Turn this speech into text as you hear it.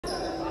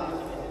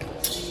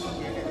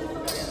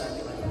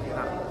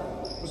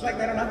Strike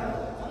meron na.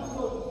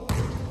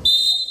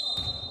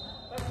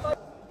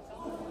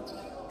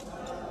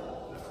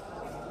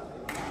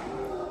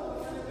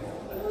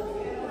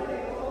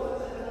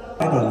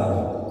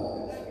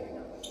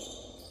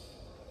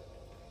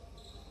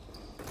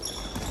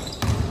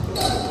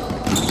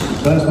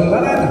 Terus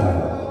berlaran.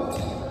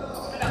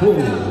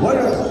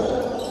 Warriors.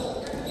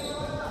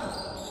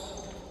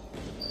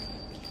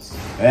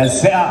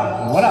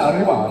 S.A. wala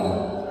rebound.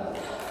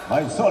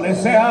 May sol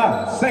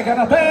S.A.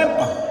 second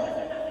attempt.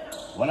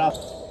 Wala.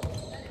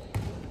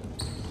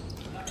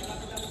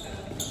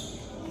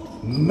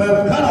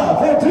 Mercado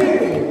for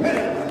three.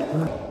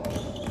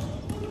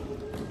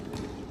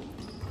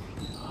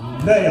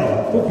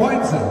 Leo 2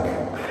 points.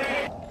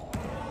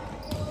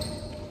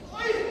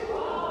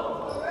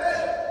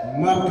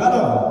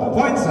 Mercado 2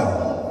 points.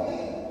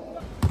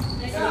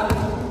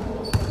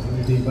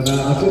 Hindi pa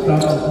na-shoot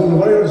ang full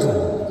Warriors.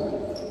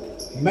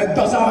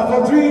 Mendoza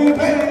for 3.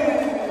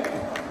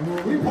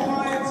 3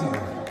 points.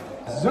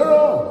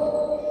 0.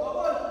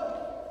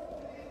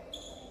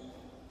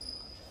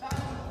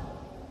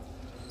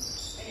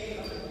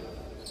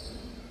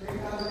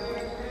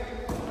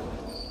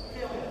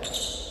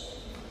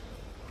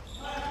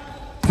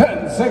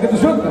 Second to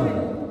shoot.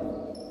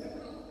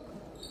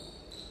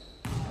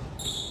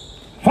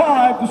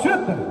 5 to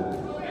shoot.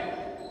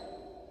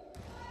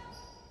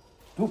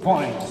 2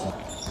 points.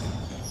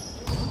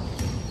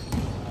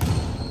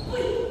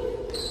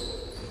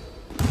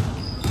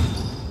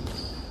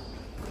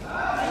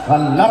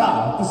 Kalara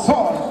to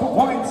score 2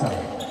 points.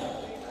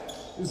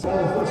 This is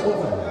our first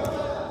one.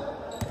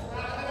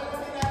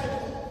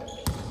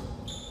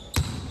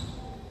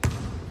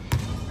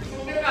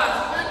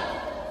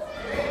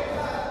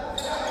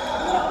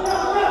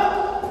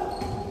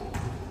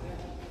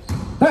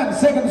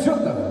 Second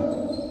shoot.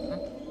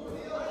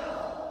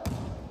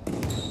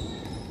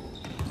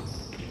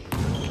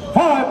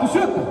 5 to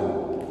shoot.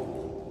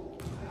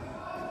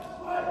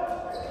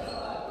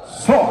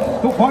 So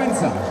 2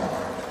 points.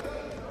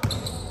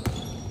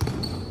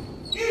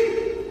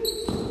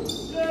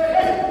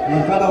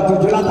 Mercado to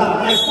Gelata.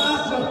 Nice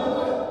pass.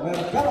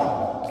 Mercado.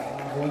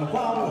 Buon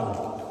foul.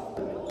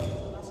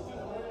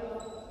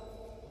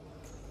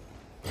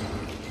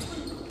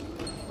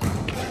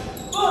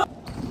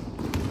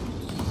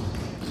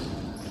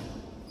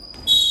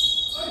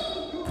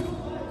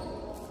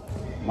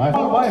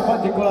 My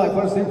particular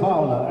first team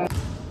foul.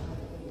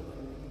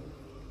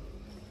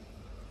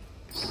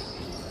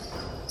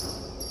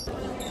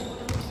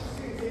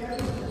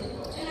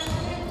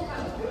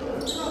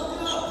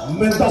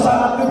 Mendoza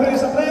di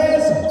presa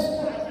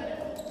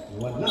 3.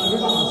 Wala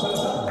rebound sa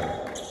isa.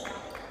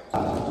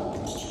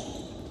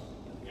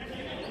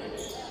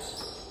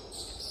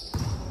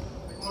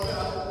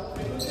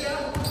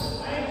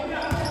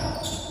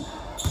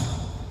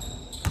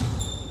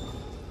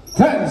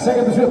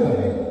 Second to shoot.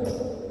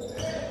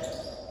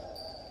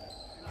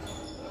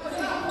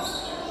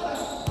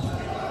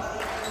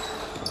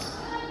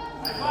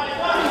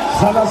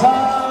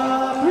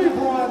 Salazar 3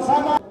 points.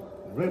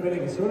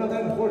 Remaining is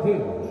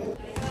 14.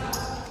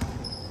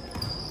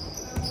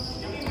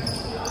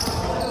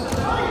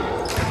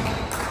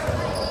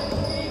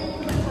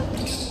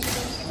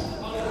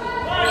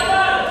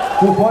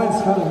 2 points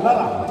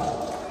Kalara.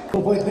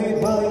 2 point lead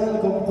by el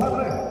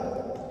Compadre.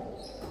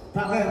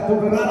 Taker to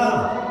Rana.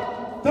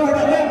 Third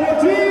attempt for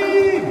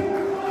 3.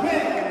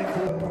 Man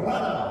to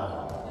Rana.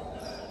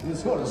 He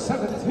scored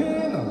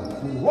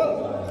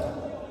 17-12.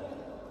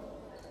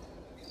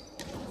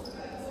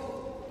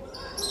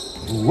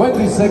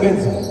 20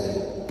 seconds.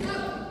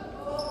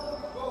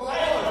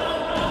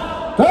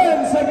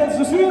 10 seconds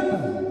to shoot.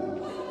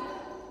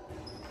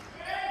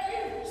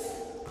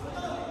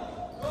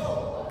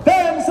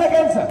 10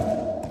 seconds.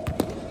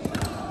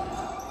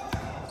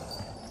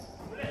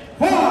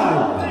 5.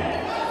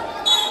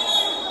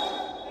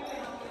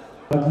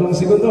 3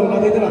 segundo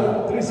natitira.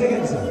 3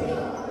 seconds.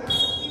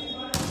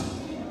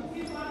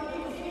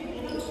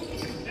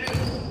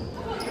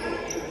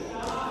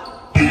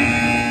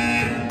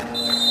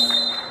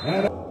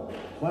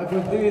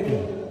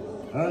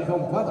 El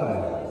Compadre.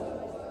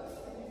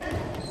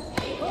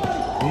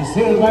 Y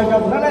Silva y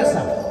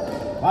Cabralesa.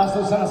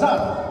 Pasto Salazar.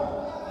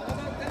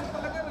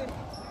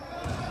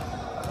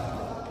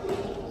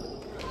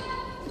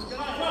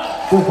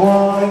 Two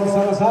points.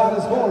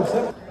 Salazar scores.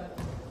 Taker.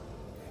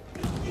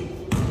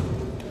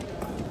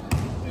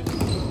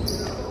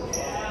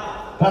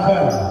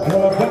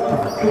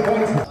 2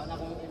 points.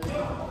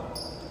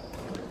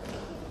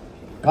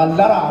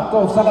 Kalara to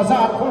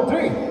Salazar for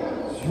 3.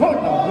 Short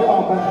of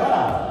rebound by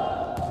Kalara.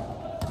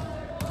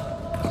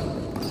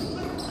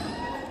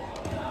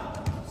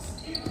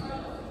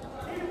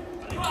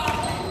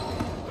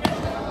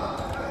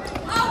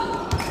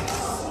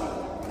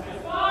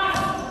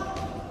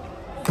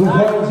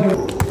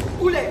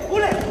 Ule!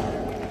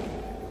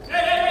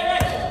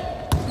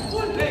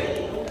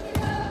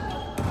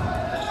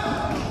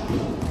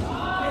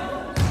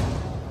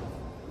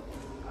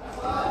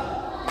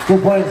 2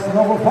 points,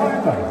 number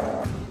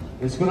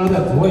 5. It's going to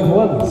have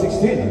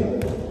 21-16.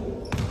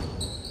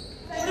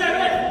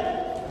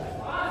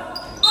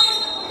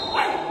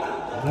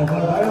 And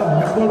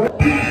Compadre scored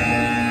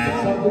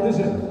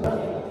subdivision.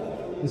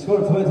 He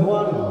scored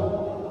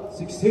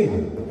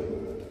 21-16.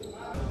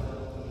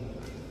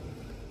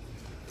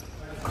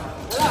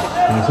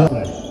 Nice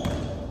play.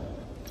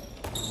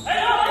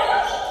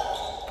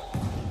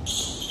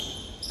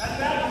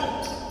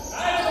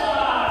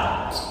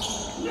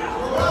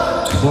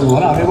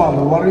 Wala rebound,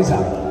 luar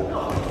Riza.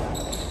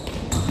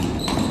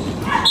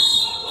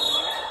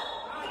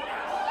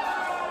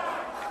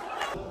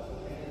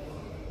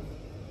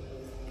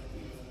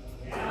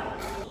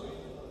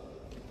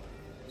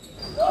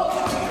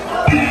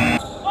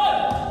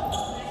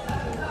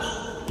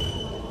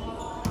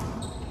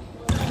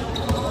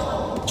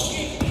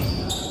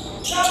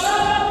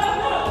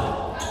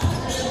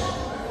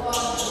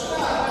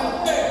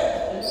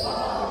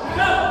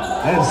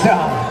 And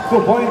 2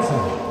 points,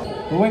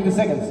 20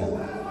 seconds.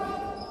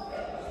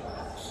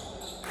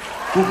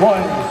 2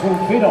 points sul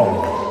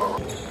filo.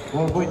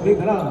 4-point lead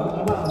naman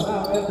ng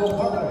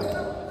Compadre.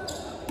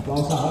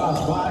 Bausa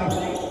alas by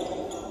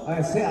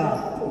Isaiah.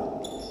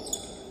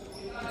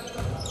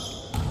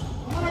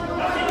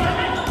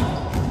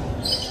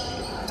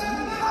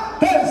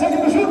 10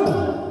 seconds to shoot. 2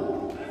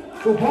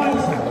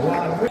 points.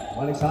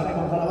 Balik sa ating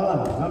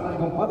kalaban ng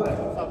Compadre.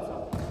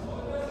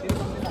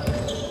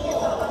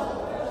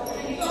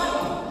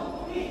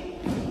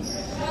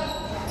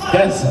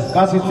 Yes,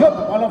 kasih shoot,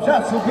 all of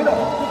shots, Supino,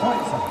 2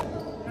 points.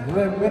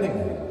 Winning.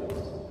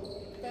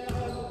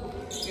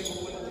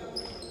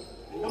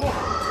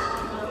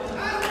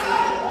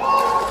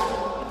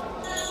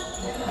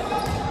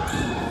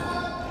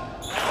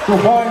 Two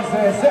points,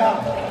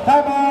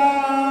 time out.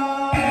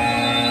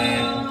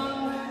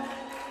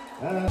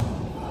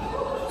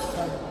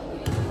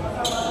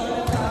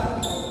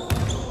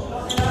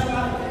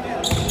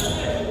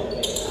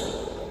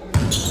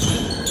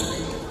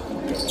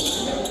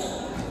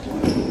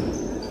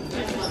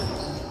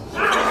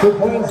 2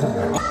 points.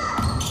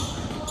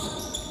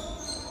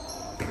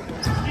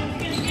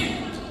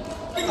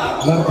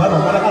 Mercado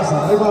para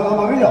casa, arriba el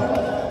amarillo.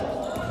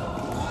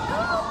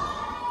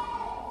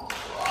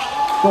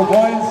 2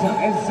 points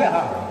and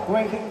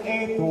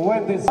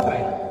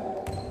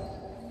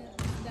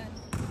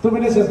 28-27. 2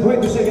 minutes and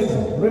 20 seconds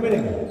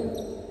remaining.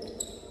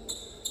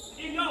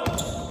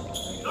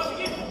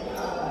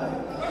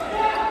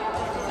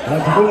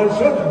 Let's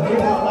shoot,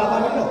 arriba el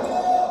amarillo.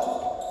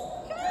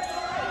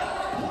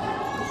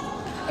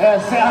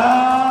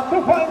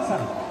 2 points.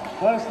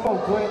 First goal,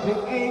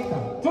 28,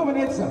 2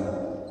 minutes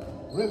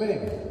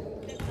remaining.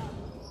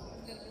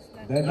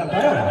 Then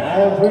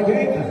all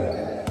 28.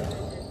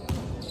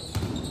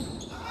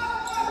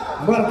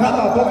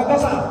 Mercado,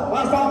 Mendoza,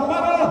 basta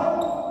Amparo.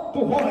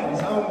 2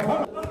 points,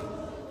 Amparo.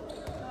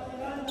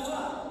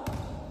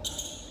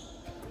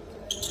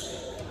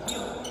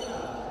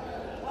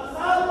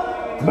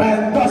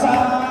 Mendoza,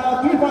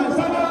 3 points,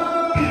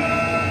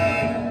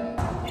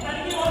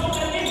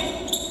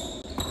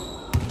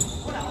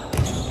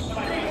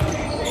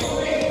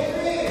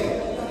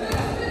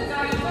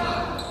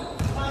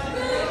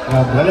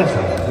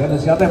 Yan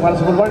si ate para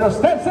sa Full Warriors.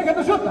 10 seconds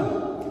to shoot.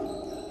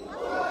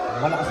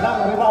 Malakas lang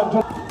ang rebound.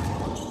 2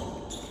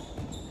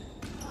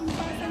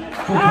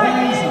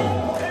 points.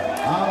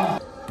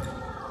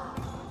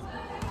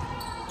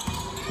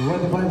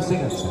 25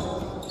 seconds.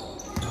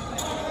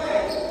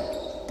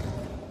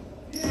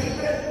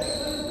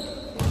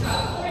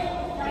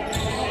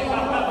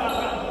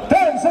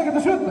 Second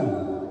to shoot.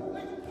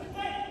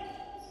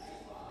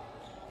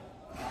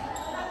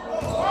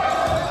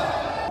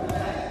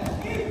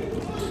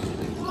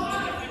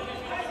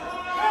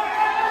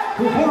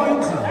 2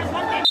 points.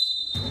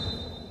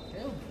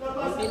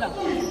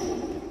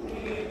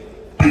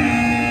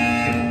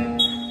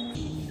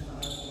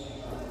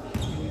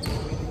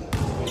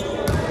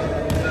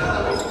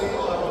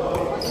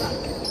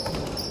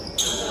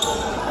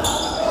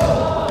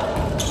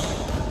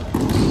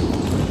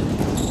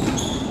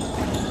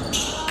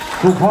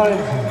 Two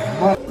points.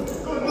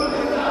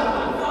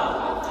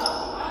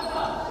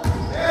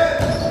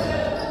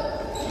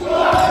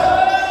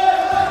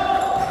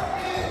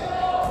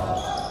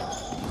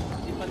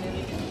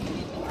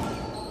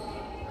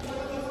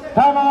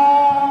 Time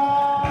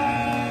out!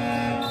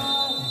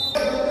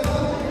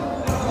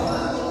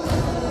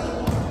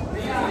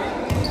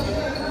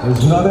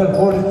 There's another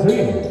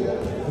 43.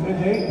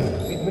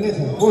 8 minutes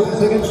and 40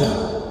 seconds.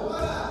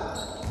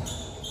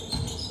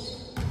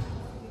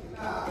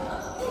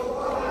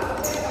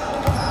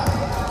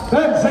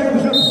 10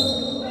 seconds.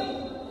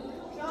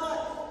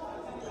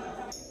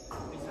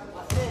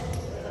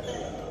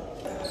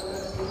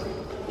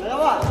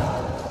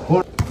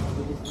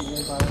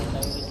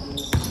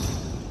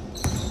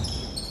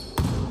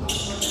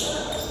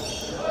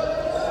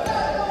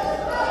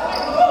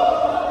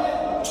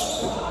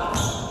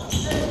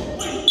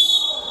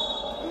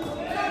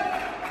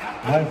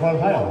 For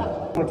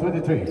higher for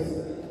 23.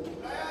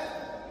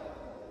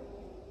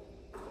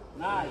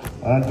 Nice.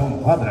 And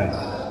Compadre.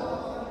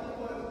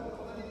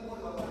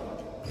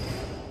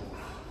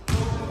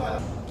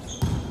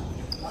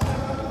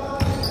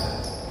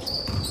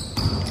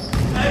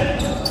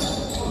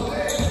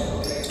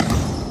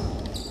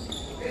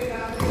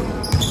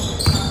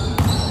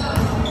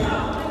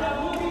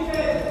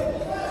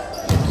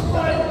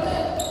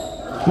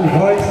 2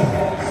 points.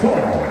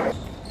 Score.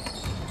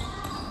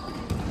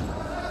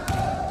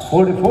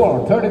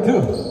 44-32.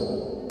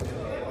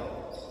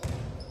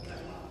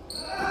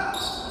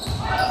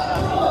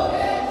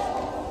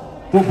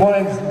 Two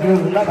points,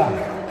 Yulaba.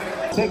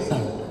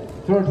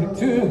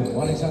 6-32.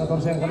 Walang isang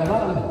 14 ang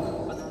kalaman.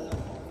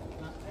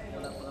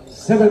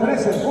 7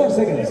 minutes and 4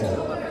 seconds.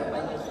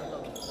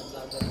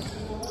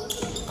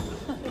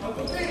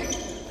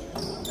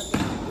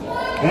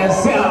 And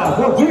Sia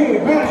for 3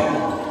 minutes.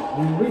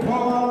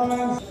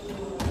 Rebounds.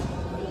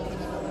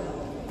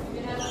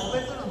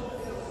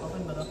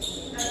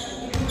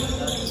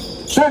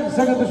 10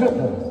 seconds to shoot.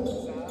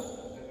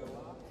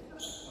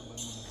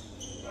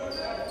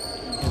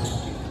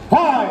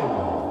 5.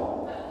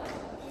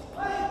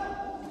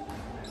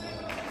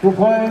 2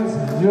 points,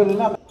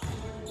 Yulaba.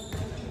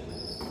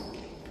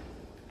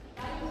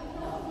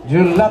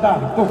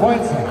 Yulaba, 2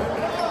 points.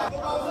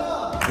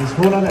 It's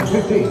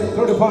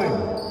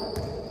 450-35.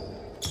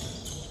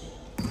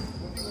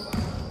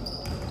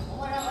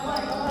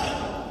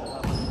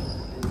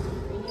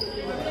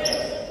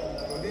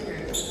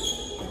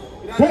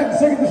 10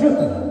 seconds to shoot.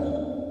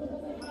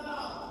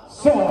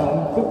 So,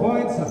 2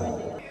 points.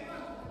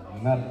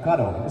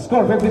 Mercado.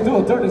 Score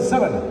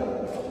 52-37.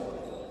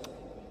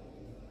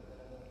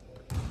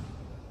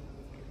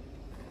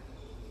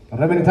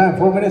 Remaining time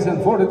 4 minutes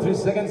and 43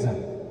 seconds.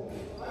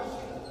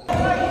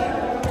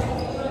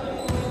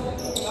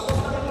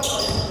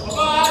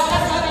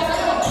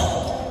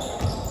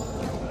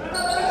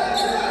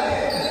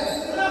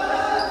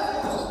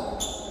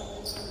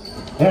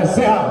 Yes,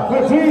 yeah,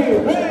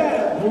 13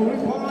 minutes. 3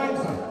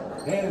 points.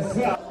 Yes,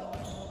 yeah.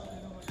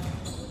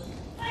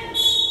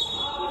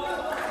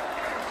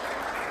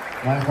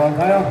 May foul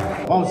tayo.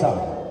 Pausa.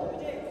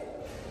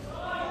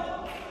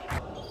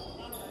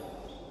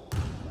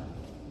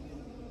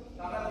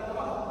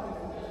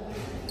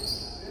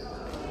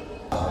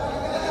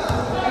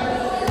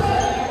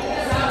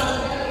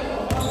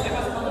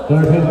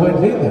 Point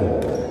lead.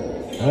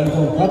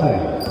 Compadre.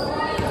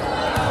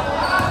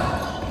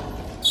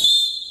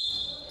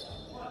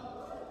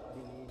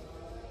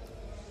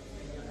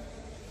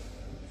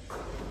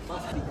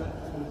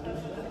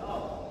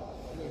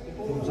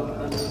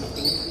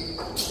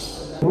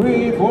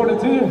 Three,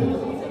 42.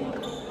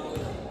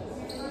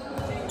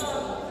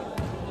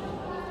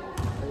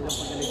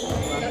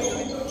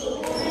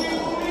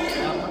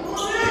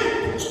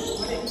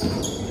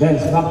 Then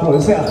snap to the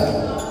center.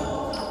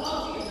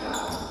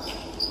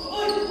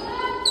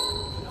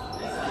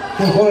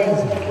 2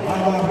 points.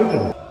 Compadre,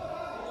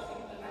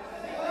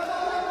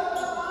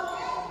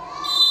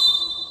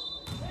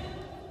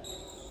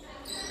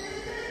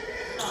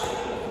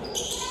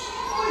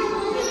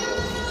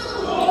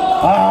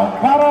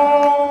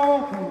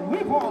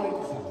 3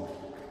 points.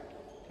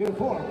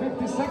 Before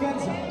 50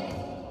 seconds.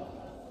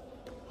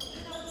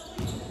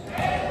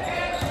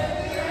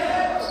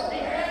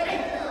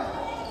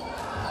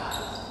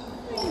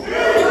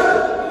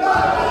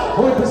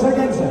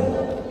 Seconds.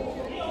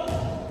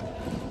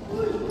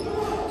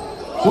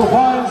 2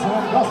 points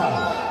from Gaza.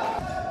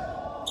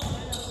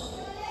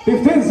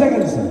 15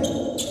 seconds.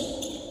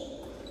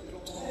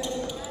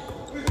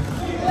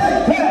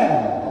 10.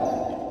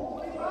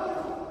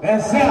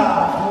 And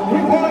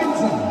 3 points.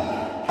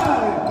 5.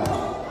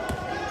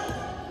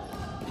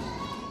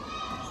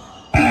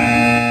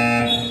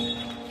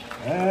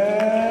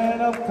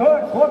 And a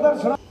third quarter.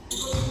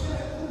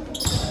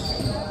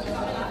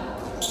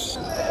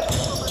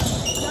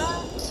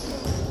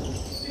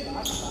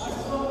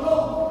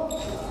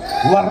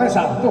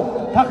 Warresa,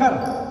 Tucker.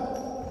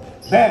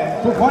 Then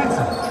 2 points.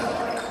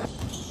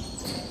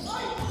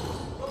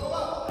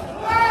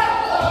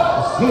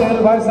 Steal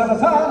by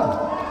Salazar.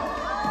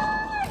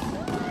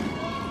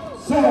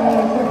 7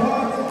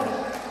 points.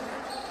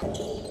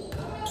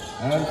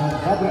 And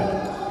Compadre.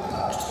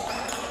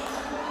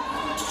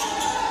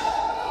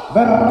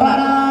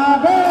 Berrana.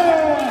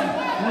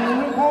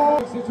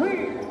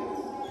 63.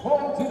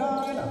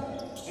 49.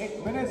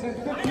 8 minutes and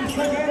 50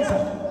 seconds.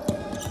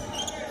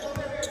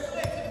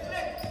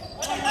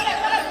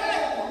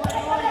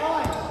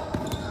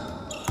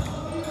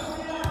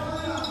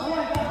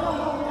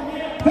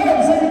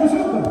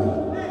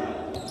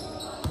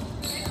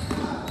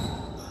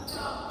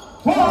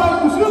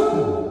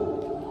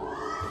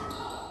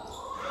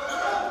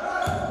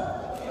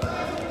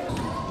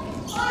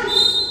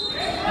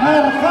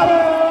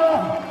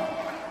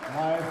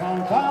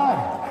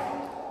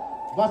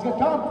 Basket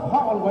count,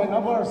 foul by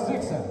number 6.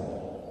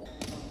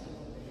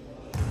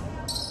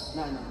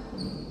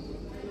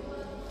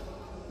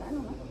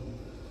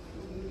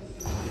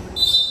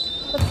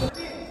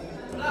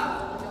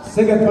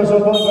 Second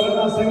personal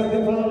foul, second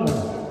team foul.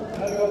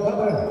 There you go,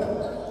 Compadre.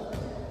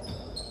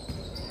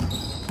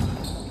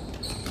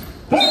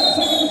 10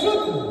 seconds to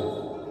shoot.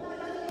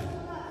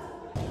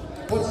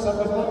 Puts up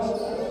a foot.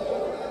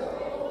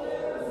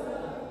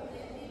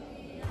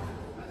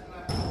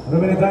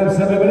 Remaining time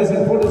 7 minutes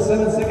and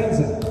 47 seconds.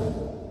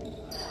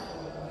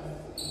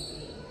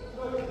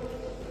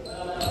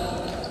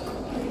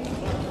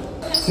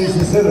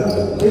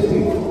 67,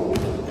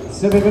 50,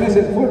 7 minutes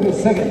and 40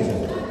 seconds.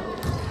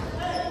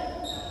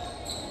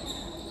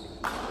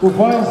 2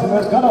 points,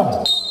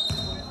 Mercado.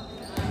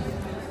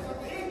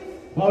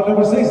 Foul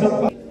number 6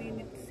 on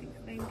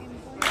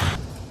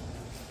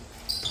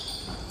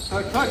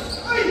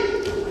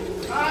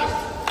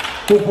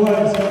 2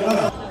 points,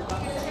 Mercado.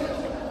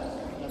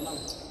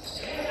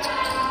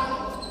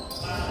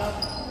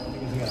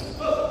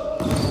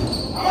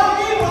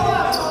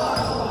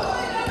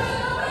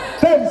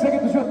 10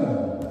 seconds to shoot.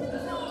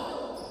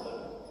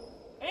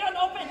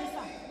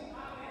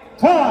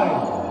 5.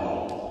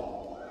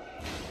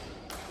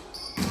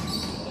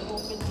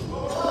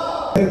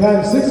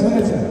 Time 6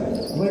 minutes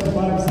with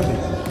 5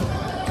 seconds.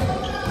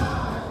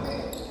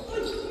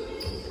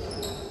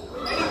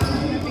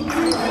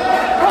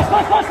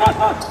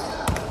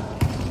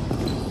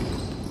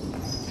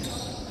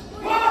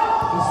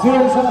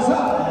 Still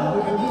Salazar.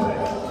 We can do it.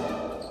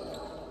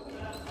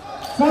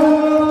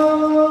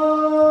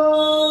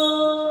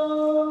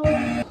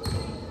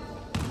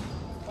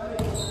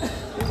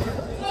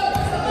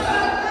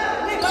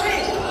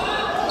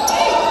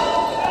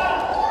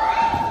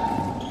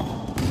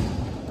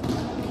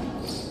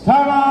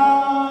 Time out!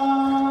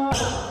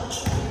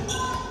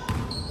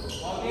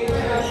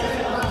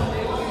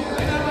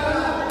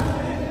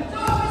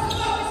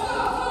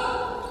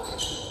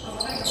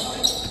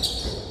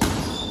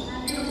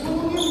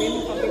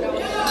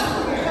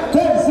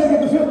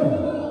 Second to shoot.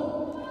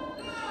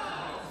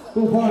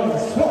 2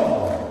 points.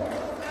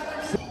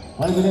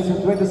 1 minute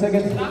and 20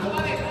 seconds.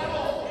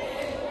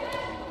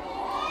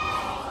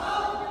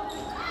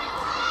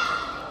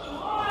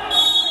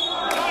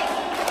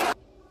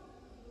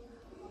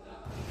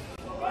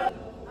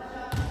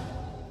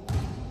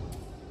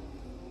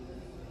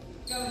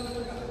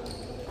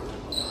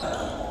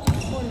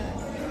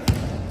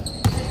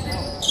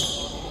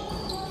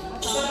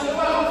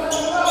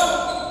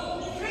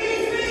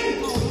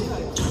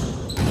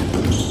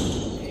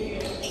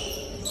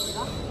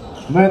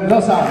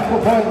 Mendoza, 2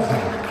 points.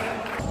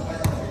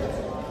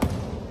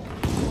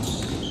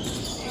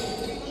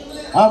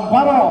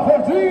 Amparo,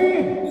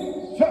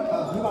 4-3. Shot,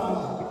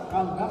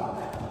 Calgara.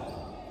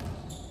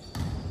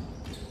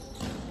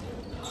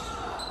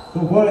 2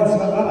 points,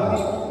 Calgara.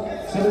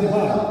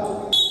 75.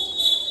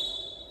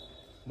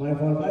 My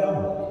fault,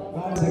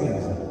 5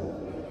 seconds.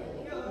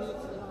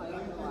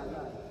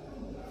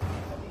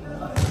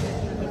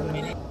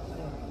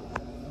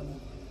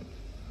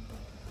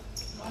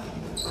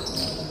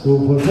 Two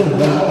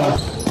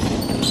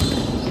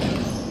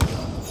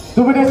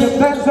minutes and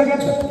 10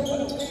 seconds.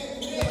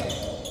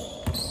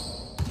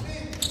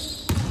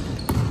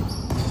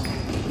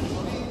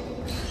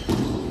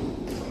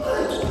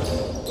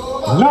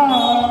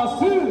 Last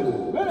 2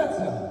 minutes.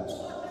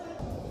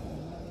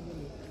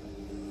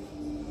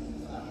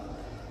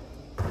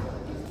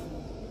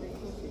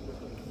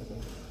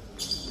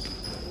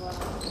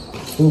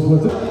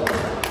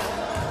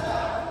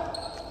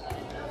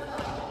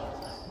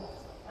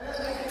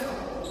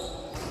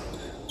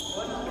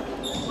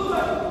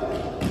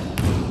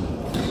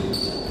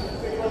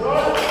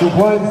 2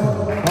 points,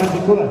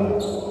 particular.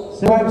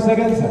 5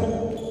 seconds.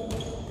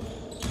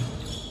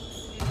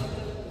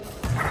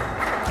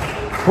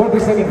 40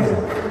 seconds.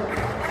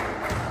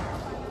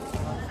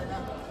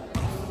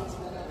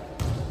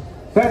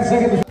 10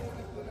 seconds.